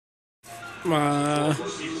Man,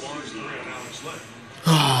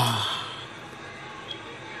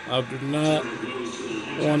 I do not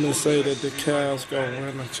want to say that the Cavs gonna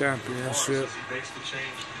win a championship.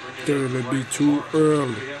 It'll be too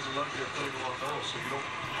early.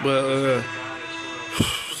 But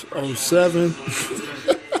 07,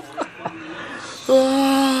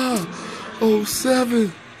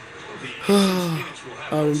 07.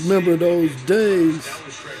 I remember those days.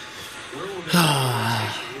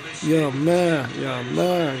 Young man.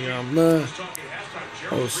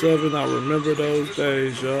 07, I remember those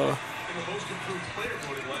days, y'all.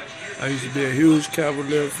 I used to be a huge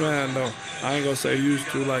Cavalier fan, though. I ain't gonna say used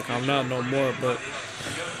to like I'm not no more, but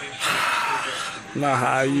not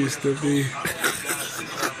how I used to be.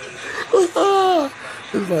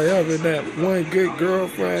 It's like having that one good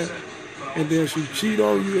girlfriend, and then she cheat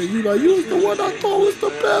on you, and you like, you was the one I thought was the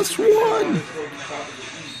best one,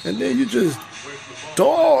 and then you just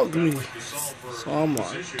dog me. So I'm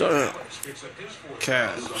like, damn,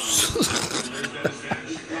 Cavs.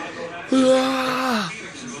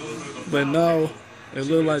 But no, it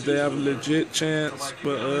look like they have a legit chance,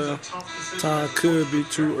 but time could be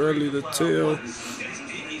too early to tell.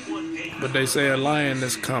 But they say a lion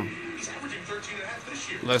is coming.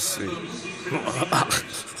 Let's see.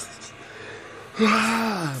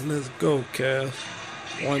 Let's go, Cavs.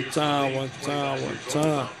 One time.